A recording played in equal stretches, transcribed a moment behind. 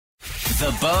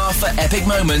The bar for epic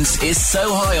moments is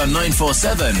so high on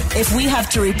 947. If we have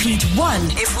to repeat one,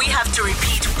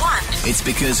 It's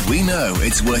because we know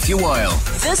it's worth your while.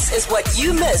 this is what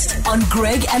you missed on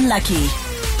Greg and Lucky.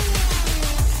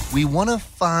 We want to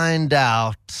find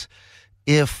out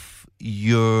if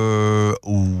you're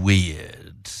weird.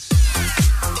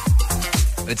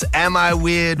 It's Am I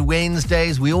Weird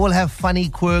Wednesdays. We all have funny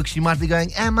quirks. You might be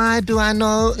going, am I? Do I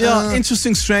know? Yeah,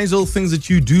 interesting, strange little things that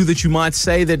you do, that you might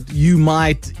say, that you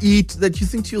might eat, that you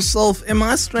think to yourself, am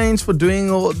I strange for doing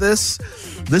all this?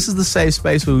 This is the safe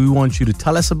space where we want you to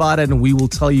tell us about it, and we will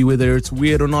tell you whether it's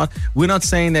weird or not. We're not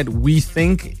saying that we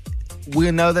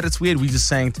know that it's weird. We're just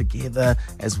saying together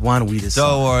as one we decide.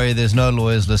 Don't worry, there's no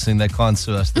lawyers listening. They can't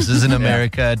sue us. This is in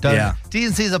America.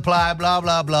 T&Cs apply, blah,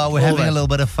 blah, blah. We're having a little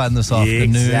bit of fun this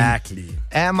afternoon. Exactly.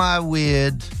 Am I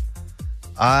weird?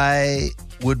 I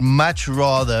would much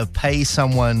rather pay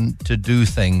someone to do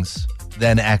things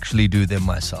than actually do them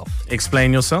myself.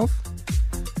 Explain yourself.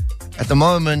 At the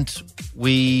moment,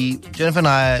 Jennifer and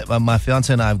I, my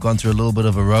fiance and I, have gone through a little bit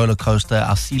of a roller coaster.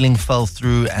 Our ceiling fell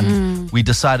through, and we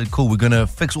decided, cool, we're going to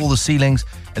fix all the ceilings.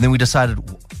 And then we decided,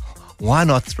 why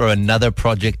not throw another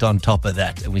project on top of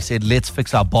that? And we said, let's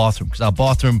fix our bathroom, because our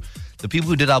bathroom, the people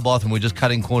who did our bathroom were just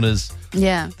cutting corners.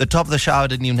 Yeah. The top of the shower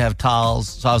didn't even have towels.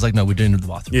 So I was like, no, we're doing it in the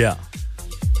bathroom. Yeah.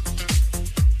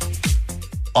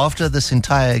 After this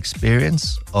entire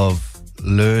experience of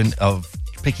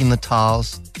picking the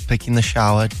towels, picking the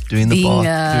shower, doing the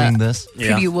bath, doing this.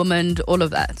 Pretty woman, all of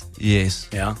that. Yes.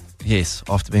 Yeah. Yes,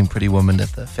 after being pretty woman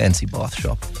at the fancy bath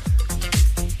shop.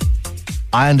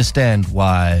 I understand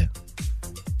why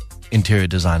interior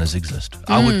designers exist.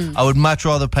 I would much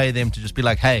rather pay them to just be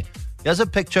like, hey, here's a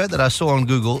picture that I saw on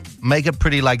Google. Make it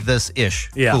pretty like this-ish.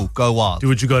 Yeah. Cool, go wild. Do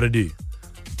what you got to do.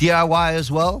 DIY as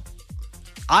well.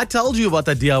 I told you about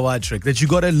that DIY trick, that you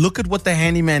got to look at what the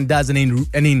handyman does, and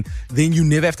then you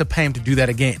never have to pay him to do that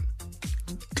again.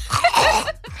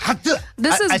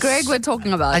 This is Greg we're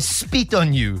talking about. I spit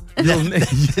on you.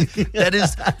 That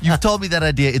is, you've told me that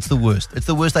idea. It's the worst. It's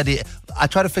the worst idea. I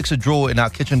tried to fix a drawer in our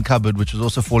kitchen cupboard, which was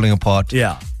also falling apart.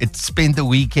 Yeah. It spent the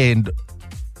weekend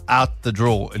out the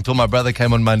drawer until my brother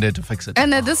came on Monday to fix it.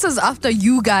 And this is after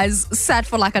you guys sat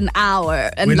for like an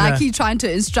hour and Lucky trying to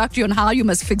instruct you on how you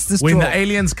must fix this When drawer. the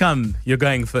aliens come, you're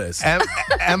going first.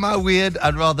 Am I weird?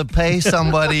 I'd rather pay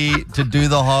somebody to do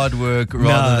the hard work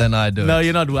rather than I do it. No,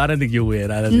 you're not. I don't think you're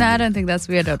weird. I don't think that's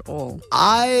weird at all.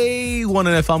 I want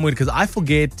to know if I'm weird because I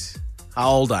forget how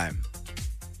old I am.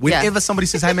 Whenever somebody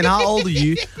says, hey man, how old are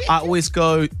you? I always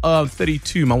go,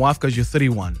 32. My wife goes, you're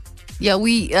 31. Yeah,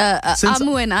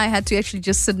 Amu and I had to actually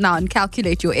just sit down and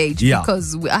calculate your age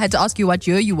because I had to ask you what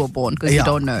year you were born because you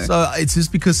don't know. So it's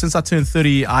just because since I turned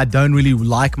 30, I don't really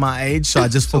like my age, so I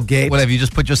just forget. Well, have you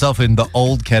just put yourself in the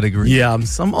old category? Yeah,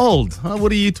 I'm old.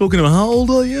 What are you talking about? How old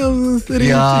are you? I'm 32.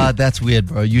 Yeah, that's weird,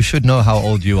 bro. You should know how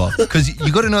old you are because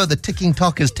you got to know the ticking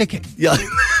clock is ticking. Yeah,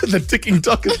 the ticking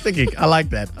clock is ticking. I like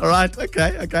that. All right,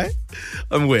 okay.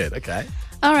 I'm weird, okay.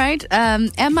 All right,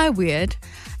 am I weird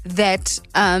that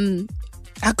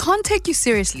I can't take you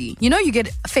seriously? You know, you get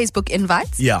Facebook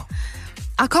invites. Yeah.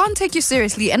 I can't take you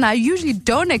seriously, and I usually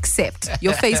don't accept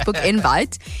your Facebook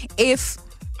invite if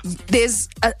there's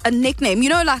a nickname. You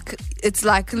know, like it's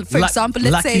like, for example,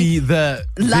 let's Lucky say the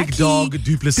Big Dog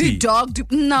Duplessis. Big Dog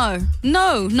No,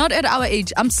 not at our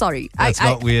age. I'm sorry. That's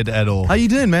not weird at all. How you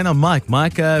doing, man? I'm Mike.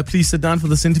 Mike, please sit down for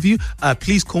this interview.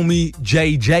 Please call me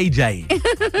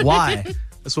JJJ. Why?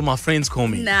 That's what my friends call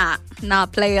me. Nah,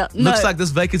 player. No. Looks like this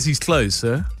vacancy's closed,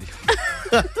 sir.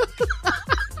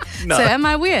 No. So am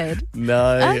I weird?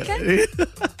 No. Okay.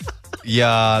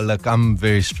 Yeah, look, I'm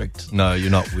very strict. No,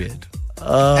 you're not weird.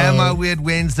 Am I Weird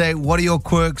Wednesday? What are your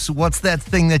quirks? What's that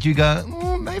thing that you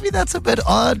go, maybe that's a bit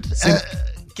odd?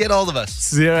 Get hold of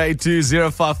us.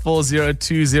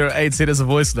 082-054-0208. Send us a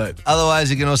voice note.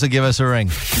 Otherwise, you can also give us a ring.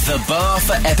 The bar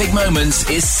for epic moments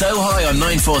is so high on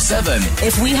 947.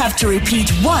 If we have to repeat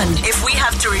one,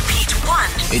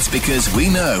 It's because we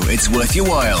know it's worth your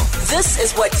while. this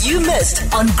is what you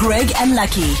missed on Greg and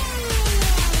Lucky.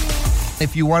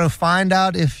 If you want to find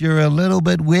out if you're a little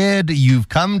bit weird, you've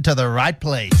come to the right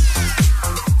place.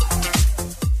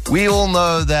 We all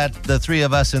know that the three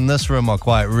of us in this room are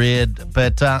quite weird,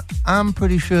 but I'm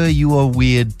pretty sure you are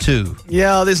weird too.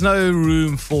 Yeah, there's no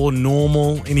room for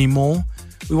normal anymore.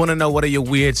 We want to know what are your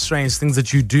weird, strange things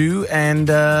that you do, and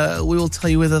we will tell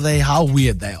you how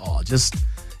weird they are.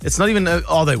 It's not even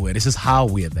are they weird, it's just how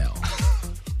weird they are.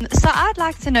 So I'd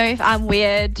like to know if I'm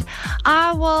weird.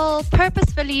 I will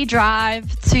purposefully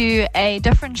drive to a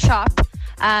different shop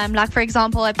like for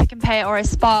example a Pick and Pay or a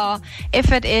Spar,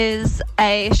 if it is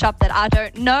a shop that I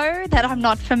don't know, that I'm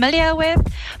not familiar with,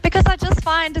 because I just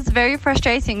find it's very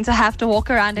frustrating to have to walk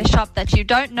around a shop that you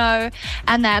don't know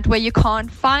and that where you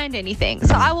can't find anything.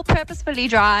 So I will purposefully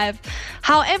drive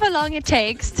however long it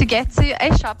takes to get to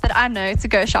a shop that I know to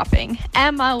go shopping.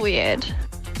 Am I weird?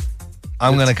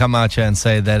 I'm going to come out here and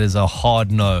say that is a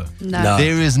hard no. No.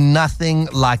 There is nothing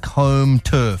like home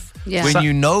turf. Yeah. When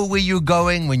you know where you're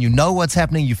going, when you know what's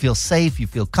happening, you feel safe, you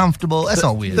feel comfortable. That's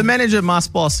not weird. The manager at my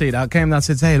spa said, I came down and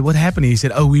said, hey, what happened? He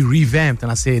said, oh, we revamped.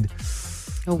 And I said,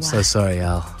 Oh, wow. I'm so sorry,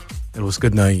 Al. It was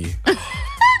good knowing you.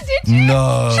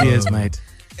 No. Cheers, mate.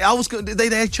 I was good.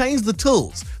 They changed the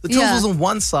tills. The tills Yeah. was on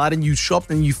one side and you shopped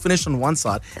and you finished on one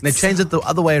side. And they changed it the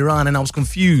other way around and I was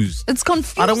confused. It's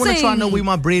confusing. I don't want to try and know where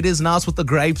my bread is now. It's with the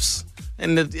grapes.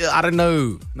 And I don't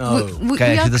know. No. Okay, we are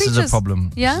actually, this is a creatures- problem.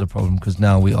 This Yeah? is a problem because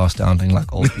now we are sounding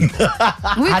like old people.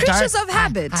 We're creatures of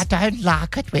habit. I don't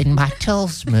like it when my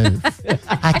tills move.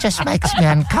 It just makes me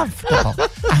uncomfortable.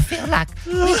 I feel like,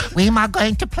 where am I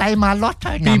going to play my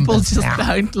lotto numbers People just now?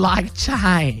 don't like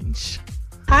change.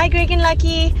 Hi, Greg and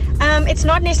Lucky. It's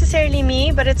not necessarily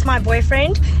me, but it's my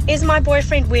boyfriend. Is my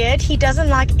boyfriend weird? He doesn't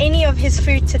like any of his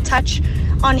food to touch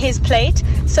on his plate.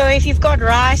 So if you've got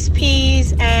rice,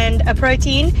 peas, and a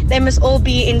protein, they must all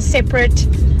be in separate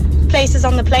places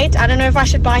on the plate. I don't know if I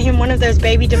should buy him one of those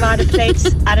baby divider plates.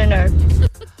 I don't know.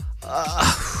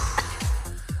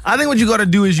 I think what you got to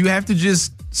do is you have to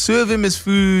just serve him his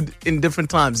food in different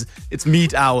times. It's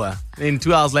meat hour. Then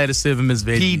 2 hours later, serve him his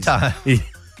veggies. Tea time.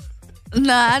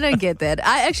 No, I don't get that.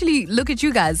 I actually look at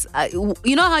you guys.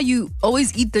 You know how you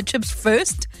always eat the chips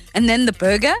first and then the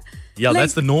burger? Yeah, Like,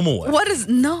 that's the normal way. What is...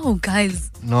 No,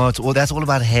 guys. No, that's all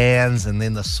about hands and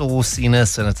then the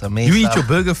sauciness and it's amazing. You eat your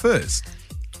burger first.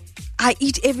 I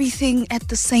eat everything at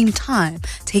the same time.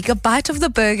 Take a bite of the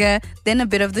burger, then a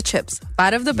bit of the chips.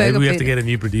 Bite of the burger. Maybe we have to bit- get a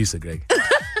new producer, Greg.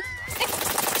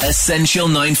 Essential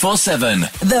 947.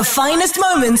 The finest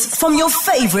moments from your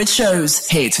favorite shows.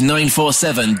 Hit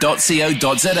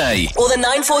 947.co.za. Or the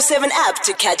 947 app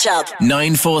to catch up.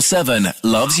 947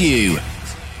 loves you.